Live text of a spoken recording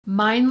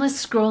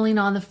Mindless scrolling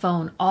on the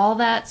phone, all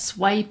that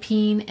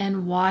swiping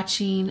and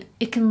watching,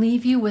 it can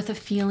leave you with a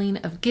feeling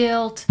of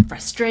guilt,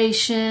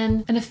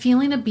 frustration, and a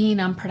feeling of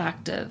being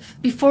unproductive.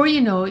 Before you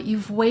know it,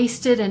 you've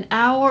wasted an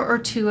hour or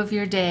two of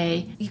your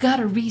day. You got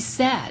to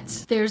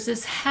reset. There's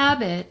this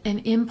habit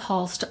and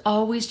impulse to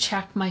always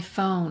check my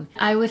phone.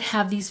 I would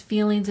have these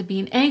feelings of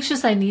being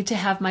anxious. I need to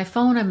have my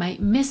phone. I might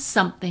miss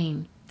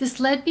something. This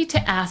led me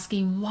to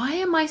asking, why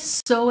am I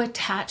so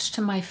attached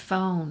to my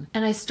phone?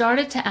 And I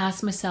started to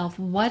ask myself,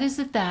 what is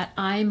it that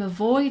I'm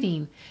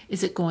avoiding?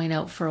 Is it going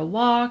out for a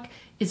walk?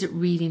 Is it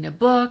reading a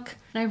book?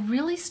 And I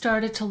really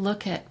started to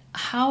look at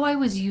how I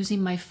was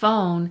using my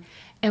phone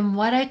and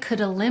what I could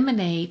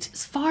eliminate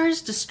as far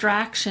as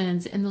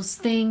distractions and those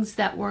things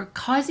that were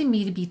causing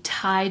me to be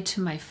tied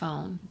to my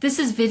phone. This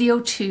is video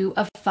 2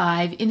 of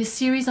 5 in a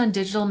series on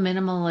digital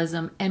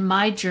minimalism and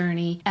my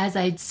journey as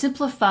I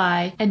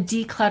simplify and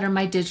declutter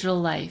my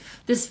digital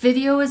life. This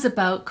video is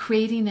about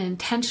creating an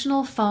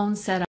intentional phone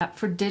setup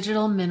for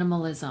digital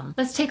minimalism.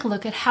 Let's take a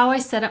look at how I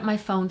set up my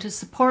phone to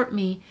support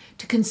me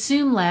to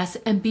consume less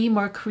and be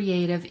more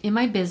creative in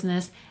my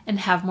business and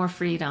have more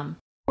freedom.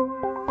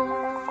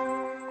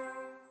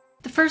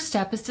 The first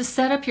step is to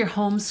set up your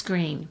home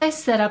screen. I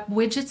set up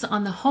widgets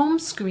on the home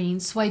screen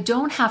so I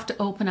don't have to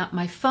open up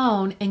my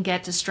phone and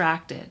get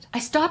distracted. I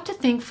stopped to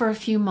think for a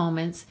few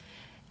moments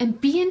and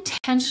be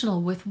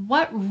intentional with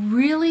what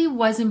really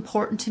was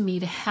important to me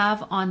to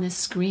have on this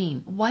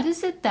screen. What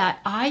is it that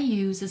I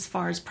use as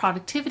far as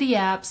productivity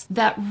apps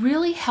that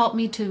really help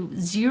me to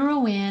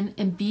zero in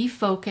and be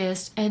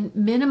focused and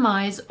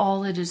minimize all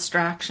the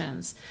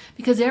distractions?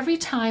 Because every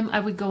time I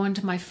would go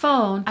into my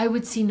phone, I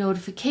would see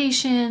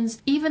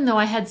notifications. Even though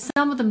I had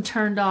some of them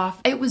turned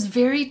off, it was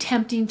very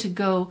tempting to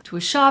go to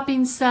a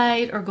shopping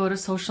site or go to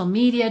social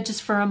media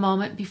just for a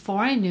moment. Before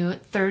I knew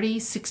it, 30,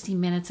 60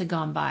 minutes had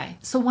gone by.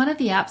 So one of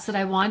the apps that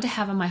I wanted to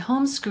have on my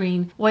home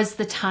screen was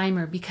the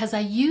timer, because I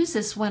use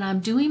this when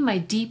I'm doing my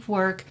deep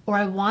work or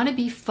I want to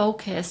be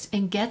focused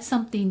and get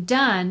something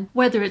done,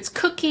 whether it's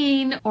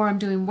cooking or I'm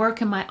doing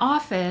work in my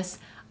office.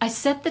 I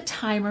set the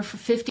timer for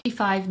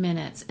 55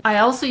 minutes. I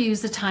also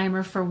use the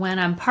timer for when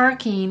I'm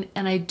parking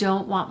and I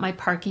don't want my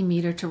parking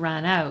meter to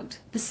run out.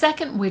 The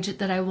second widget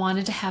that I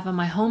wanted to have on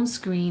my home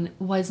screen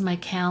was my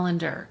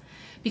calendar,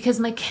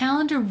 because my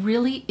calendar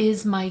really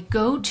is my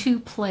go-to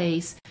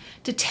place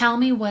to tell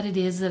me what it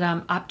is that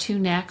I'm up to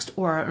next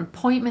or an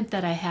appointment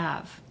that I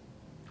have.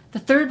 The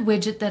third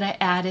widget that I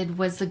added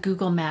was the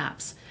Google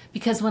Maps,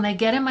 because when I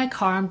get in my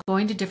car, I'm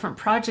going to different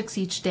projects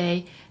each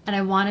day and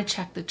I want to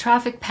check the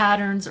traffic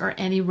patterns or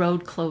any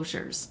road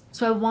closures.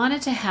 So I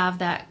wanted to have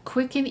that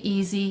quick and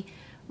easy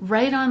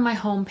right on my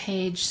home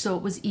page, so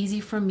it was easy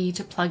for me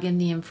to plug in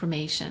the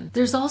information.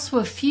 There's also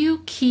a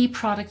few key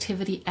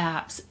productivity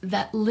apps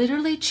that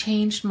literally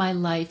changed my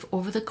life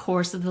over the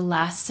course of the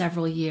last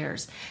several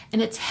years,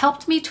 and it's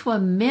helped me to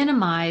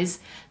minimize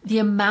the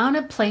amount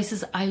of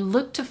places I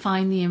look to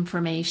find the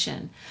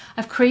information.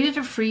 I've created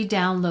a free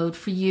download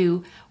for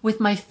you with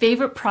my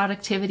favorite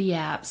productivity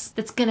apps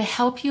that's going to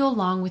help you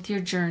along with your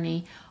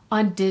journey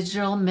on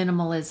digital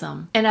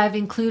minimalism, and I've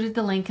included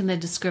the link in the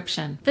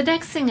description. The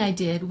next thing I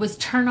did was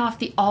turn off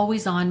the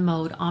always on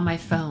mode on my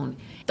phone.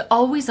 The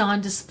always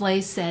on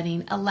display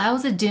setting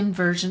allows a dimmed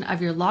version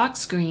of your lock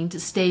screen to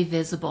stay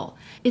visible.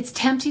 It's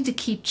tempting to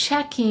keep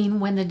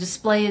checking when the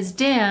display is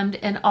dimmed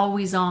and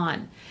always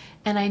on.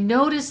 And I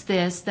noticed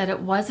that it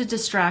was a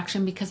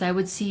distraction because I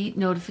would see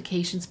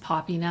notifications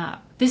popping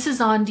up. This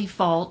is on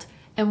default.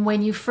 And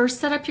when you first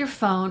set up your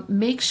phone,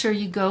 make sure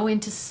you go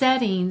into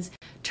settings,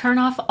 turn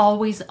off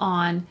always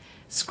on,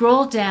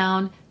 scroll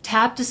down,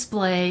 tap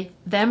display,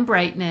 then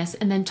brightness,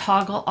 and then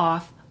toggle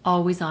off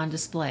always on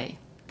display.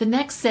 The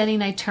next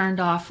setting I turned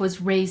off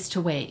was raise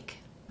to wake.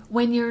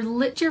 When you're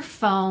lit your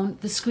phone,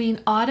 the screen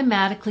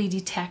automatically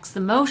detects the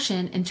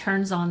motion and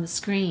turns on the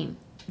screen.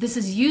 This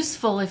is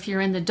useful if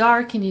you're in the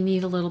dark and you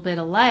need a little bit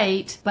of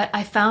light, but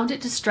I found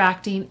it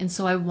distracting and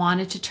so I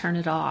wanted to turn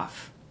it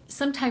off.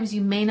 Sometimes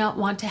you may not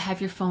want to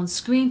have your phone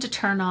screen to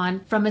turn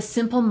on from a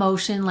simple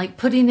motion like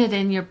putting it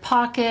in your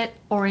pocket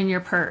or in your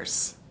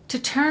purse. To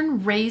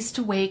turn raise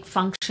to wake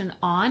function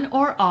on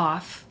or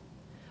off,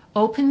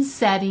 open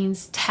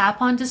settings,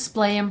 tap on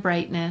display and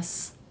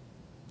brightness,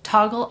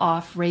 toggle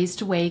off raise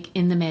to wake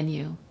in the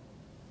menu.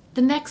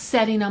 The next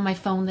setting on my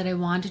phone that I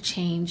want to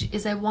change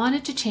is I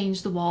wanted to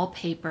change the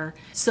wallpaper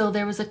so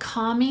there was a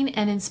calming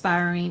and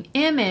inspiring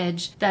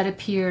image that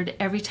appeared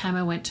every time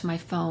I went to my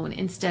phone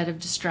instead of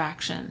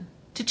distraction.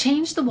 To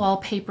change the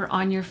wallpaper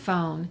on your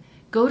phone,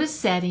 go to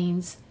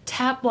Settings,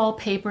 tap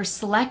Wallpaper,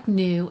 select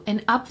New,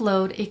 and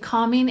upload a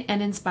calming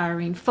and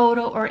inspiring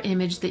photo or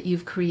image that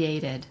you've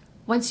created.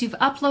 Once you've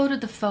uploaded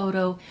the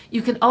photo,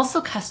 you can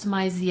also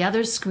customize the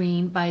other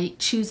screen by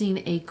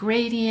choosing a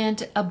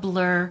gradient, a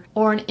blur,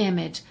 or an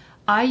image.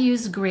 I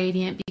use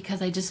gradient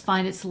because I just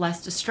find it's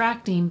less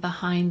distracting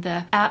behind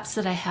the apps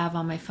that I have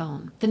on my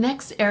phone. The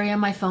next area on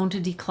my phone to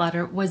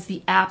declutter was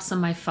the apps on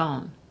my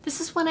phone. This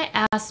is when I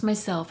asked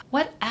myself,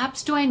 what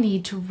apps do I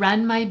need to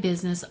run my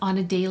business on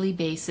a daily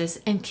basis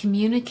and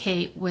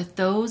communicate with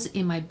those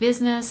in my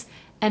business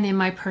and in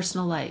my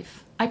personal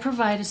life. I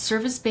provide a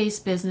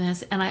service-based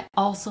business, and I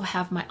also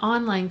have my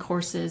online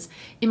courses.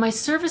 In my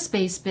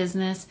service-based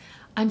business,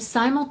 I'm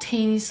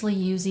simultaneously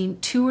using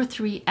 2 or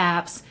 3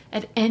 apps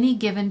at any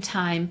given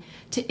time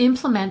to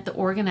implement the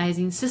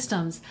organizing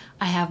systems.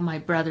 I have my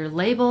Brother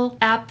Label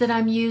app that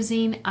I'm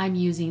using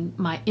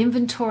my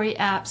inventory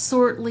app,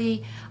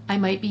 Sortly, I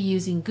might be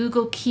using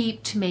Google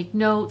Keep to make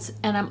notes,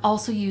 and I'm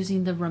also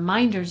using the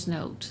reminders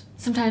note.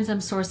 Sometimes I'm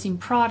sourcing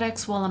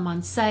products while I'm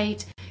on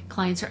site.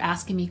 Clients are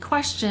asking me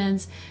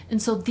questions, and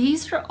so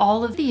these are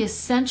all of the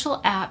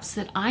essential apps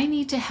that I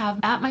need to have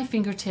at my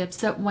fingertips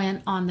that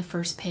went on the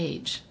first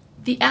page.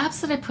 The apps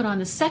that I put on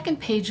the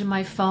second page of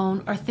my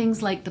phone are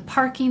things like the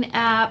parking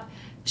app,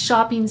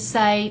 shopping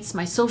sites,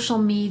 my social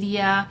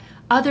media,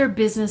 other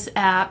business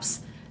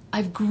apps.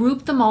 I've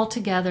grouped them all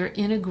together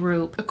in a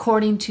group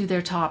according to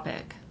their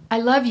topic. I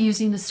love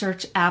using the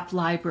search app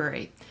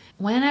library.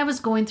 When I was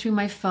going through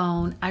my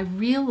phone, I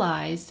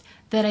realized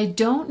that I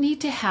don't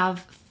need to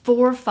have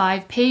 4 or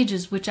 5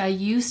 pages, which I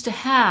used to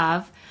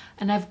have,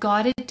 and I've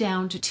got it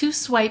down to 2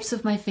 swipes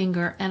of my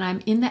finger, and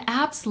I'm in the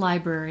apps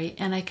library,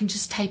 and I can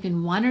just type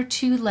in 1 or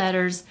 2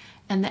 letters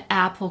and the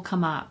app will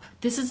come up.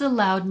 This has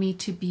allowed me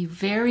to be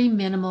very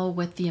minimal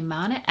with the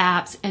amount of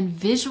apps and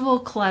visual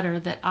clutter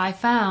that I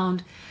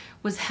found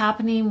was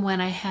happening when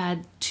I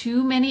had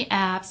too many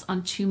apps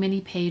on too many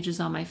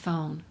pages on my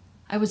phone.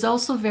 I was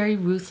also very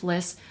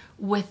ruthless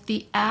with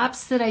the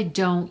apps that I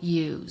don't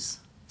use.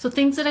 So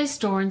things that I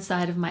store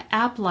inside of my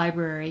app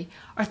library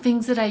are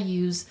things that I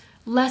use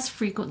less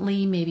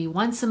frequently, maybe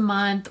once a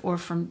month, or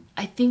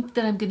I think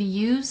that I'm going to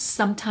use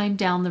sometime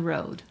down the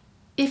road.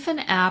 If an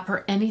app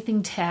or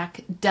anything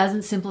tech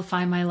doesn't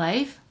simplify my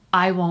life,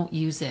 I won't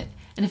use it.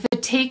 And if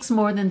it takes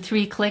more than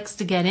 3 clicks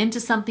to get into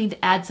something,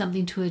 to add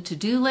something to a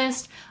to-do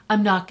list,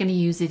 I'm not going to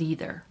use it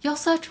either. You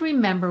also have to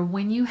remember,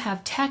 when you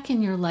have tech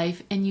in your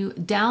life and you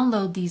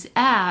download these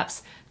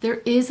apps,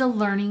 there is a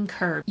learning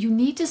curve. You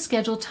need to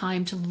schedule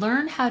time to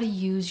learn how to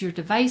use your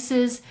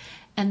devices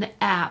and the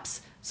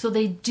apps so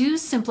they do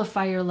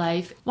simplify your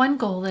life. One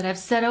goal that I've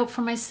set out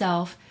for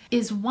myself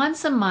is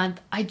once a month,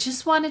 I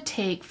just want to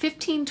take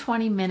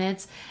 15-20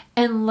 minutes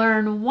and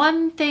learn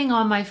one thing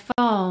on my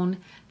phone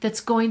that's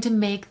going to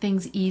make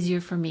things easier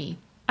for me.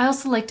 I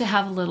also like to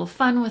have a little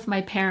fun with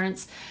my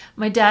parents.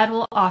 My dad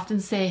will often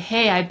say,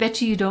 "Hey, I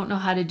bet you don't know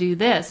how to do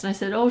this." And I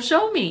said, "Oh,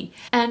 show me."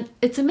 And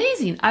it's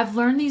amazing. I've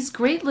learned these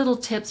great little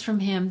tips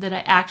from him that I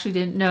actually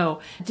didn't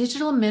know.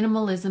 Digital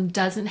minimalism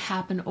doesn't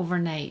happen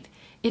overnight.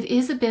 It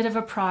is a bit of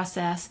a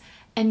process,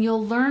 and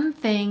you'll learn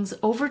things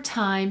over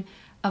time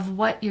of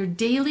what your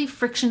daily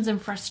frictions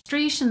and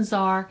frustrations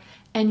are,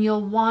 and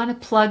you'll want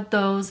to plug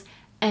those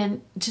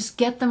and just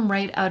get them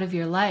right out of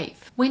your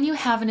life. When you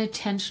have an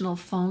intentional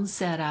phone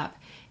setup,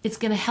 it's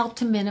going to help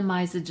to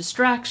minimize the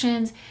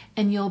distractions,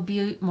 and you'll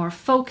be more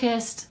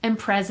focused and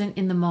present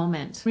in the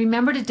moment.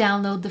 Remember to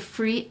download the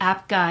free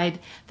app guide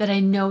that I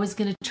know is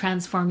going to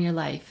transform your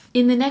life.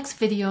 In the next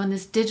video in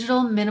this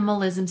Digital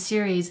Minimalism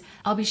series,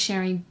 I'll be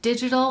sharing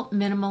digital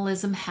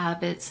minimalism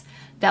habits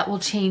that will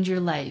change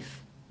your life.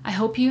 I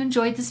hope you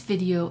enjoyed this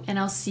video, and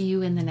I'll see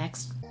you in the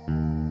next